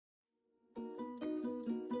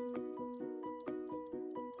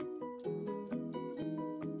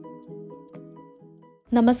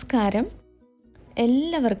നമസ്കാരം.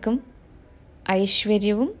 എല്ലാവർക്കും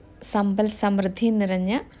ഐശ്വര്യവും സമ്പൽ സമൃദ്ധിയും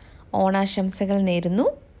നിറഞ്ഞ ഓണാശംസകൾ നേരുന്നു.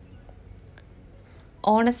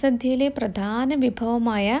 ഓണസദ്യയിലെ പ്രധാന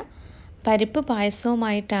വിഭവമായ പരിപ്പ്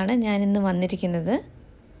പായസവുമായിട്ടാണ് ഞാനിന്ന് വന്നിരിക്കുന്നത്.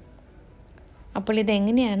 അപ്പോൾ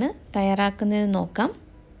ഇതെങ്ങനെയാണ് തയ്യാറാക്കുന്നതെന്ന് നോക്കാം.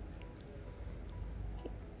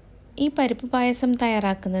 ഈ പരിപ്പ് പായസം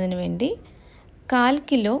തയ്യാറാക്കുന്നതിന് വേണ്ടി 1/4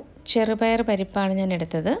 കിലോ ചെറുപയർ പരിപ്പാണ് ഞാൻ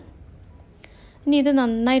എടുത്തത്. ഇനി ഇത്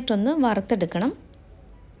നന്നായിട്ടൊന്ന് വറുത്തെടുക്കണം.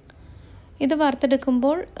 ഇത്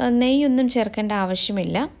വറുത്തെടുക്കുമ്പോൾ നെയ്യൊന്നും ചേർക്കേണ്ട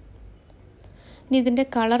ആവശ്യമില്ല. ഇനി ഇതിൻ്റെ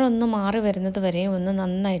കളറൊന്ന് മാറി വരുന്നത് വരെ ഒന്ന്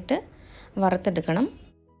നന്നായിട്ട് വറുത്തെടുക്കണം.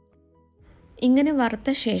 ഇങ്ങനെ വറുത്ത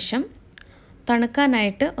ശേഷം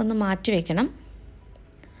തണുക്കാനായിട്ട് ഒന്ന് മാറ്റി വയ്ക്കണം.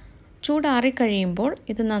 ചൂടാറിക്കഴിയുമ്പോൾ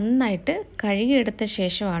ഇത് നന്നായിട്ട് കഴുകിയെടുത്ത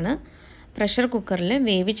ശേഷമാണ് പ്രഷർ കുക്കറിൽ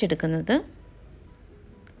വേവിച്ചെടുക്കുന്നത്.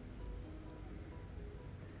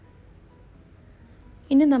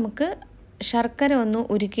 ഇനി നമുക്ക് ശർക്കര ഒന്ന്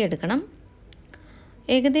ഉരുക്കിയെടുക്കണം.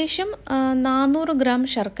 ഏകദേശം 400 ഗ്രാം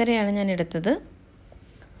ശർക്കരയാണ് ഞാൻ എടുത്തത്.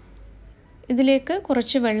 ഇതിലേക്ക്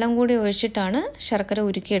കുറച്ച് വെള്ളം കൂടി ഒഴിച്ചിട്ടാണ് ശർക്കര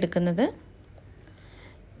ഉരുക്കിയെടുക്കുന്നത്.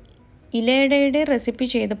 ഇലയടയുടെ റെസിപ്പി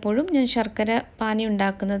ചെയ്തപ്പോഴും ഞാൻ ശർക്കര പാനി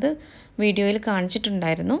ഉണ്ടാക്കുന്നത് വീഡിയോയിൽ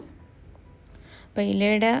കാണിച്ചിട്ടുണ്ടായിരുന്നു. അപ്പോൾ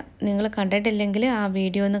ഇലയട നിങ്ങൾ കണ്ടിട്ടില്ലെങ്കിൽ ആ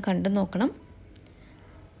വീഡിയോ ഒന്ന് കണ്ടു നോക്കണം.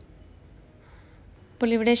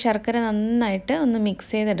 അപ്പോൾ ഇവിടെ ശർക്കര നന്നായിട്ട് ഒന്ന് മിക്സ്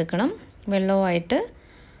ചെയ്തെടുക്കണം വെള്ളവുമായിട്ട്.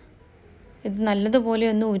 ഇത് നല്ലതുപോലെ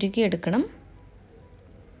ഒന്ന് ഉരുക്കിയെടുക്കണം.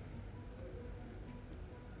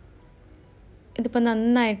 ഇതിപ്പോൾ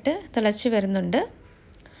നന്നായിട്ട് തിളച്ച് വരുന്നുണ്ട്.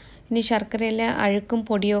 ഇനി ശർക്കരയിലെ അഴുക്കും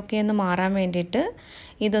പൊടിയൊക്കെ ഒന്ന് മാറാൻ വേണ്ടിയിട്ട്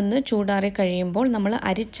ഇതൊന്ന് ചൂടാറി കഴിയുമ്പോൾ നമ്മൾ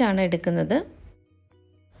അരിച്ചാണ് എടുക്കുന്നത്.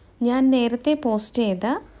 ഞാൻ നേരത്തെ പോസ്റ്റ് ചെയ്ത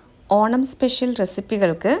ഓണം സ്പെഷ്യൽ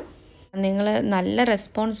റെസിപ്പികൾക്ക് നിങ്ങൾ നല്ല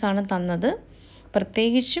റെസ്പോൺസാണ് തന്നത്.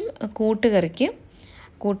 പ്രത്യേകിച്ചും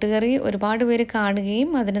കൂട്ടുകറി ഒരുപാട് പേര് കാണുകയും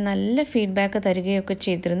അതിന് നല്ല ഫീഡ്ബാക്ക് തരികയൊക്കെ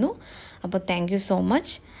ചെയ്തിരുന്നു. അപ്പോൾ താങ്ക് യു സോ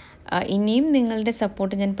മച്ച്. ഇനിയും നിങ്ങളുടെ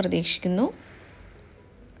സപ്പോർട്ട് ഞാൻ പ്രതീക്ഷിക്കുന്നു.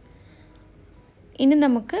 ഇനി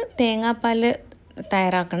നമുക്ക് തേങ്ങാപ്പാൽ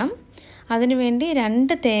തയ്യാറാക്കണം. അതിനുവേണ്ടി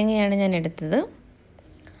 2 തേങ്ങയാണ് ഞാൻ എടുത്തത്.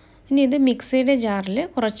 ഇനി ഇത് മിക്സിയുടെ ജാറിൽ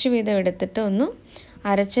കുറച്ച് വീതം എടുത്തിട്ട് ഒന്ന്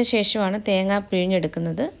അരച്ച ശേഷമാണ് തേങ്ങ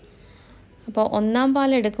പിഴിഞ്ഞെടുക്കുന്നത്. അപ്പോൾ 1-ാം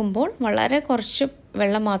പാൽ എടുക്കുമ്പോൾ വളരെ കുറച്ച്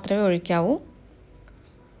വെള്ളം മാത്രമേ ഒഴിക്കാവൂ.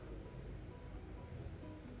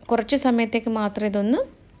 കുറച്ച് സമയത്തേക്ക് മാത്രം ഇതൊന്ന്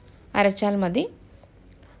അരച്ചാൽ മതി.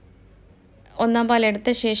 1-ാം പാൽ എടുത്ത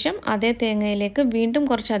ശേഷം അതേ തേങ്ങയിലേക്ക് വീണ്ടും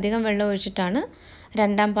കുറച്ചധികം വെള്ളം ഒഴിച്ചിട്ടാണ്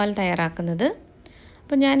 2-ാം പാൽ തയ്യാറാക്കുന്നത്.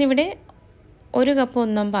 അപ്പോൾ ഞാനിവിടെ 1 കപ്പ്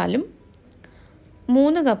 1-ാം പാലും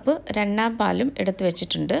 3 കപ്പ് 2-ാം പാലും എടുത്ത്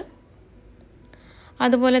വെച്ചിട്ടുണ്ട്.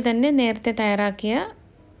 അതുപോലെ തന്നെ നേരത്തെ തയ്യാറാക്കിയ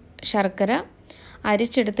ശർക്കര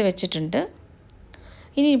അരിച്ചെടുത്ത് വെച്ചിട്ടുണ്ട്.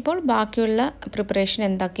 ഇനിയിപ്പോൾ ബാക്കിയുള്ള പ്രിപ്പറേഷൻ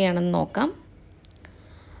എന്തൊക്കെയാണെന്ന് നോക്കാം.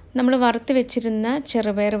 നമ്മൾ വറുത്ത് വെച്ചിരുന്ന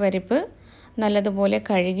ചെറുപയർ പരിപ്പ് നല്ലതുപോലെ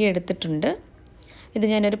കഴുകിയെടുത്തിട്ടുണ്ട്. ഇത്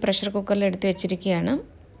ഞാനൊരു പ്രഷർ കുക്കറിൽ എടുത്ത് വെച്ചിരിക്കുകയാണ്.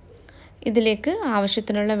 ഇതിലേക്ക്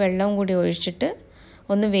ആവശ്യത്തിനുള്ള വെള്ളവും കൂടി ഒഴിച്ചിട്ട്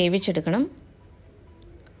ഒന്ന് വേവിച്ചെടുക്കണം.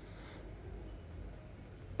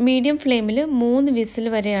 മീഡിയം ഫ്ലെയിമിൽ 3 വിസിൽ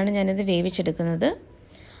വരെയാണ് ഞാനിത് വേവിച്ചെടുക്കുന്നത്.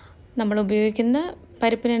 നമ്മൾ ഉപയോഗിക്കുന്ന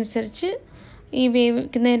പരിപ്പിനനുസരിച്ച് ഈ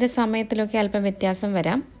വേവിക്കുന്നതിൻ്റെ സമയത്തിലൊക്കെ അല്പം വ്യത്യാസം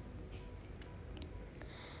വരാം.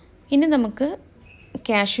 ഇനി നമുക്ക്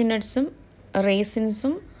കാഷ്യൂ നട്ട്സും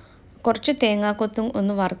റേസിൻസും കുറച്ച് തേങ്ങാക്കൊത്തും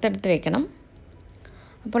ഒന്ന് വറുത്തെടുത്ത് വെക്കണം.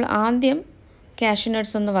 അപ്പോൾ ആദ്യം കാഷ്യൂ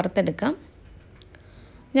നട്ട്സ് ഒന്ന് വറുത്തെടുക്കാം.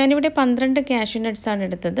 ഞാനിവിടെ 12 കാഷ്യൂ നട്ട്സാണ്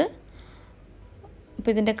എടുത്തത്.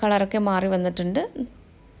 അപ്പോൾ ഇതിൻ്റെ കളറൊക്കെ മാറി വന്നിട്ടുണ്ട്.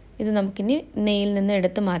 ഇത് നമുക്കിനി നെയ്യിൽ നിന്ന്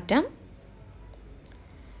എടുത്ത് മാറ്റാം.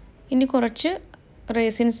 ഇനി കുറച്ച്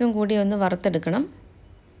റേസിൻസും കൂടി ഒന്ന് വറുത്തെടുക്കണം.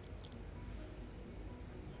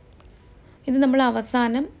 ഇത് നമ്മൾ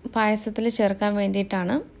അവസാനം പായസത്തിൽ ചേർക്കാൻ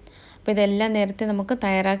വേണ്ടിയിട്ടാണ്. അപ്പോൾ ഇതെല്ലാം നേരത്തെ നമുക്ക്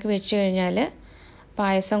തയ്യാറാക്കി വെച്ച് കഴിഞ്ഞാൽ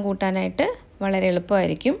പായസം കൂട്ടാനായിട്ട് വളരെ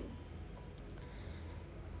എളുപ്പമായിരിക്കും.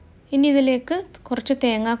 ഇനി ഇതിലേക്ക് കുറച്ച്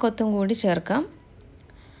തേങ്ങാക്കൊത്തും കൂടി ചേർക്കാം.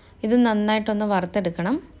 ഇത് നന്നായിട്ടൊന്ന്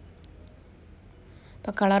വറുത്തെടുക്കണം.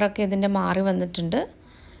 അപ്പോൾ കളറൊക്കെ ഇതിൻ്റെ മാറി വന്നിട്ടുണ്ട്.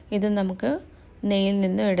 ഇത് നമുക്ക് നെയ്യിൽ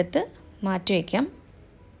നിന്നും എടുത്ത് മാറ്റി വയ്ക്കാം.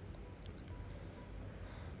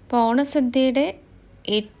 അപ്പോൾ ഓണസദ്യയുടെ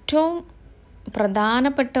ഏറ്റവും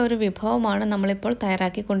പ്രധാനപ്പെട്ട ഒരു വിഭവമാണ് നമ്മളിപ്പോൾ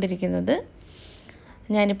തയ്യാറാക്കിക്കൊണ്ടിരിക്കുന്നത്.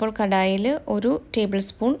 ഞാനിപ്പോൾ കടായിൽ 1 ടേബിൾ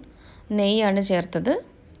സ്പൂൺ നെയ്യാണ് ചേർത്തത്.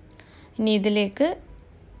 ഇനി ഇതിലേക്ക്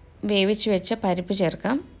വേവിച്ച് വെച്ച പരിപ്പ്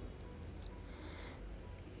ചേർക്കാം.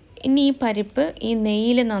 ഇനി ഈ പരിപ്പ് ഈ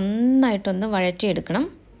നെയ്യിൽ നന്നായിട്ടൊന്ന് വഴറ്റിയെടുക്കണം.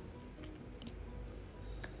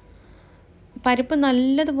 പരിപ്പ്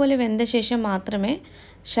നല്ലതുപോലെ വെന്ത ശേഷം മാത്രമേ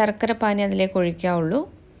ശർക്കര പാനി അതിലേക്ക് ഒഴിക്കാവുള്ളൂ.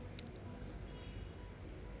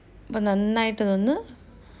 അപ്പോൾ നന്നായിട്ട് ഇതൊന്ന്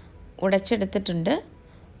ഉടച്ചെടുത്തിട്ടുണ്ട്.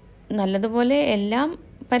 നല്ലതുപോലെ എല്ലാം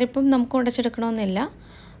പരിപ്പും നമുക്ക് ഉടച്ചെടുക്കണമെന്നില്ല.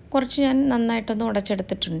 കുറച്ച് ഞാൻ നന്നായിട്ടൊന്ന്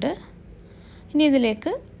ഉടച്ചെടുത്തിട്ടുണ്ട്. ഇനി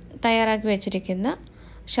ഇതിലേക്ക് തയ്യാറാക്കി വെച്ചിരിക്കുന്ന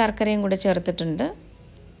ശർക്കരയും കൂടെ ചേർത്തിട്ടുണ്ട്.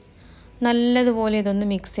 നല്ലതുപോലെ ഇതൊന്ന്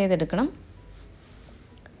മിക്സ് ചെയ്തെടുക്കണം.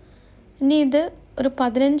 ഇനി ഇത് ഒരു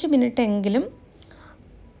 15 മിനിറ്റ് എങ്കിലും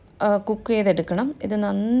കുക്ക് ചെയ്തെടുക്കണം. ഇത്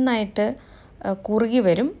നന്നായിട്ട് കുറുകി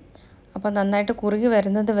വരും. അപ്പോൾ നന്നായിട്ട് കുറുകി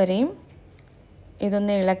വരുന്നത് വരെയും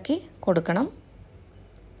ഇതൊന്ന് ഇളക്കി കൊടുക്കണം.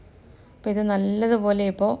 അപ്പോൾ ഇത് നല്ലതുപോലെ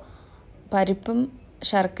ഇപ്പോൾ പരിപ്പും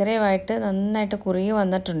ശർക്കരയുമായിട്ട് നന്നായിട്ട് കുറുകി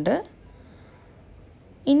വന്നിട്ടുണ്ട്.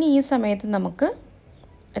 ഇനി ഈ സമയത്ത് നമുക്ക്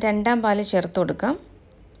രണ്ടാം പാല് ചേർത്ത് കൊടുക്കാം.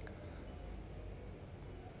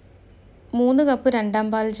 3 കപ്പ് രണ്ടാം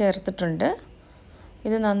പാൽ ചേർത്തിട്ടുണ്ട്.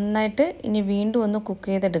 ഇത് നന്നായിട്ട് ഇനി വീണ്ടും ഒന്ന് കുക്ക്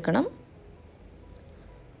ചെയ്തെടുക്കണം.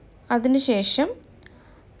 അതിനുശേഷം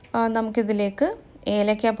നമുക്കിതിലേക്ക്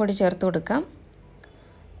ഏലക്കാപ്പൊടി ചേർത്ത് കൊടുക്കാം.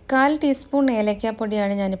 1/4 ടീസ്പൂൺ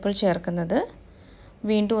ഏലക്കാപ്പൊടിയാണ് ഞാനിപ്പോൾ ചേർക്കുന്നത്.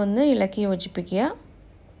 വീണ്ടും ഒന്ന് ഇളക്കി യോജിപ്പിക്കുക.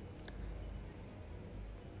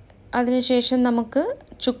 അതിനുശേഷം നമുക്ക്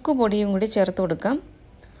ചുക്കുപൊടിയും കൂടി ചേർത്ത് കൊടുക്കാം.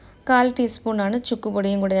 1/4 ടീസ്പൂണാണ്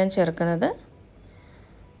ചുക്കുപൊടിയും കൂടി ഞാൻ ചേർക്കുന്നത്.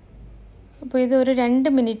 അപ്പോൾ ഇത് ഒരു 2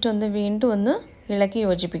 മിനിറ്റ് ഒന്ന് വീണ്ടും ഒന്ന് ഇളക്കി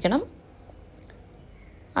യോജിപ്പിക്കണം.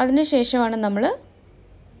 അതിനുശേഷമാണ് നമ്മൾ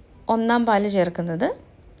ഒന്നാം പാൽ ചേർക്കുന്നത്.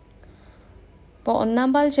 അപ്പോൾ ഒന്നാം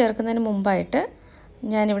പാൽ ചേർക്കുന്നതിന് മുമ്പായിട്ട്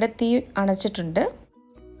ഞാനിവിടെ തീ അണച്ചിട്ടുണ്ട്.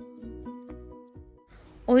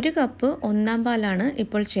 1 കപ്പ് ഒന്നാം പാലാണ്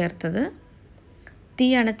ഇപ്പോൾ ചേർത്തത്. തീ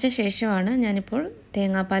അണച്ച ശേഷമാണ് ഞാനിപ്പോൾ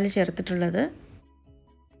തേങ്ങാപ്പാൽ ചേർത്തിട്ടുള്ളത്.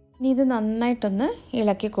 ഇനി ഇത് നന്നായിട്ടൊന്ന്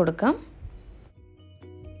ഇളക്കി കൊടുക്കാം.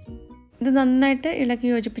 ഇത് നന്നായിട്ട് ഇളക്കി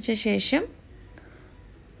യോജിപ്പിച്ച ശേഷം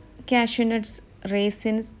കാഷ്യൂ നട്ട്സ്,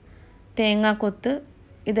 റേസിൻസ്, തേങ്ങാക്കൊത്ത്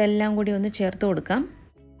ഇതെല്ലാം കൂടി ഒന്ന് ചേർത്ത് കൊടുക്കാം.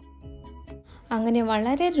 അങ്ങനെ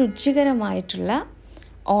വളരെ രുചികരമായിട്ടുള്ള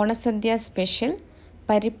ഓണസദ്യ സ്പെഷ്യൽ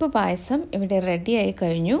പരിപ്പ് പായസം ഇവിടെ റെഡിയായി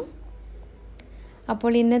കഴിഞ്ഞു.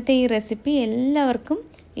 അപ്പോൾ ഇന്നത്തെ ഈ റെസിപ്പി എല്ലാവർക്കും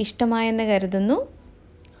ഇഷ്ടമായെന്ന് കരുതുന്നു.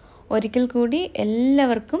 ഒരിക്കൽ കൂടി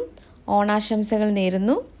എല്ലാവർക്കും ഓണാശംസകൾ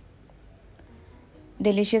നേരുന്നു.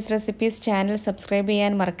 ഡെലിഷ്യസ് റെസിപ്പീസ് ചാനൽ സബ്സ്ക്രൈബ്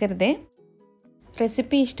ചെയ്യാൻ മറക്കരുതേ.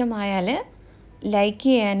 റെസിപ്പി ഇഷ്ടമായാൽ ലൈക്ക്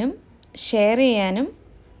ചെയ്യാനും ഷെയർ ചെയ്യാനും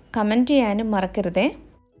കമൻറ്റ് ചെയ്യാനും മറക്കരുതേ.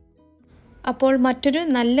 അപ്പോൾ മറ്റൊരു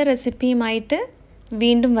നല്ല റെസിപ്പിയുമായിട്ട്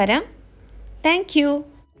വീണ്ടും വരാം. Thank you.